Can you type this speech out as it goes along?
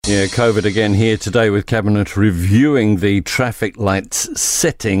Yeah, COVID again here today with Cabinet reviewing the traffic lights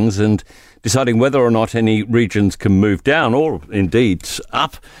settings and deciding whether or not any regions can move down or indeed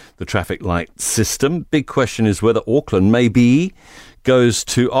up the traffic light system. Big question is whether Auckland maybe goes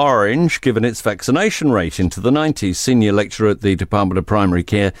to orange given its vaccination rate into the 90s. Senior lecturer at the Department of Primary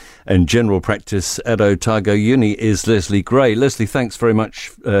Care and General Practice at Otago Uni is Leslie Gray. Leslie, thanks very much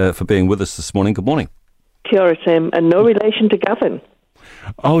for being with us this morning. Good morning. Kia ora, Tim, and no relation to Gavin.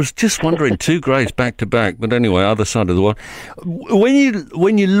 I was just wondering, two Greys back to back, but anyway, other side of the world.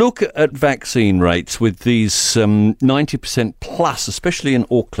 When you look at vaccine rates with these 90% plus, especially in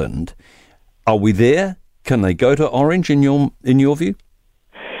Auckland, are we there? Can they go to orange in your view?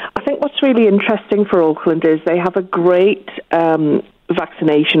 I think what's really interesting for Auckland is they have a great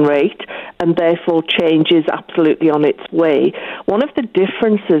vaccination rate, and therefore change is absolutely on its way. One of the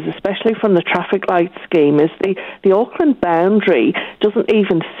differences, especially from the traffic light scheme, is the Auckland boundary doesn't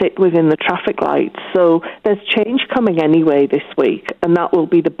even sit within the traffic lights. So there's change coming anyway this week, and that will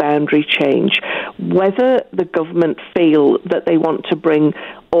be the boundary change. Whether the government feel that they want to bring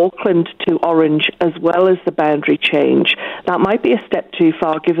Auckland to orange as well as the boundary change, that might be a step too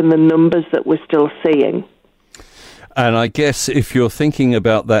far given the numbers that we're still seeing. And I guess if you're thinking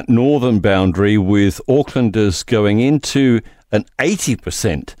about that northern boundary with Aucklanders going into an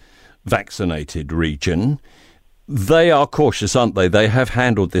 80% vaccinated region, they are cautious, aren't they? They have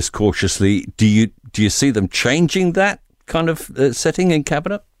handled this cautiously. Do you see them changing that kind of setting in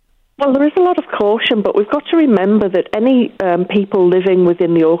Cabinet? Well, there is a lot of caution, but we've got to remember that any people living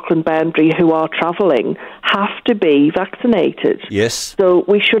within the Auckland boundary who are travelling have to be vaccinated. Yes. So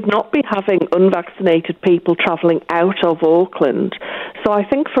we should not be having unvaccinated people travelling out of Auckland. So I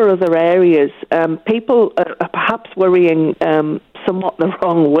think for other areas, people are perhaps worrying somewhat the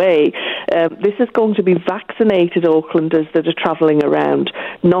wrong way. This is going to be vaccinated Aucklanders that are travelling around,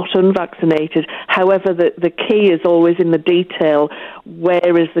 not unvaccinated. However, the key is always in the detail.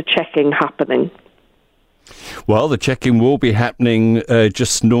 Where is the checking happening? Well, the checking will be happening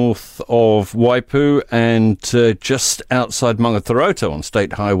just north of Waipu and just outside Mangatoroto on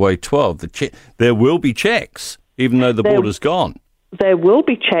State Highway 12. There will be checks, even though the border's gone. There will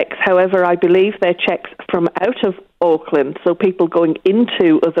be checks. However, I believe they're checks from out of Auckland, so people going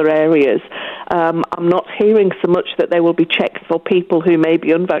into other areas. I'm not hearing so much that there will be checks for people who may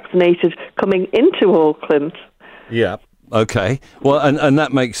be unvaccinated coming into Auckland. Yeah. Okay. Well, and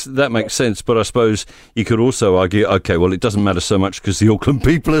that makes sense. But I suppose you could also argue, okay, well, it doesn't matter so much because the Auckland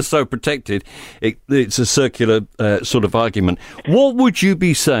people are so protected. It's a circular sort of argument. What would you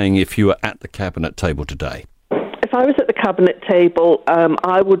be saying if you were at the Cabinet table today? If I was at the Cabinet table,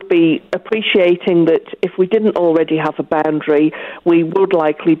 I would be appreciating that if we didn't already have a boundary, we would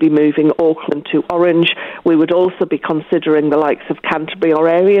likely be moving Auckland to orange. We would also be considering the likes of Canterbury or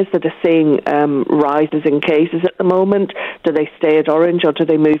areas that are seeing rises in cases at the moment. Do they stay at orange or do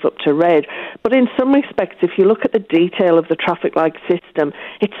they move up to red? But in some respects, if you look at the detail of the traffic light system,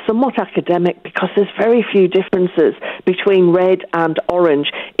 it's somewhat academic because there's very few differences between red and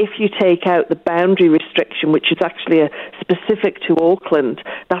orange. If you take out the boundary restriction, which is actually specific to Auckland,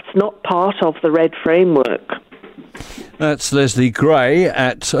 that's not part of the red framework. That's Leslie Gray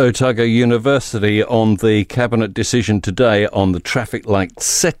at Otago University on the Cabinet decision today on the traffic light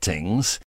settings.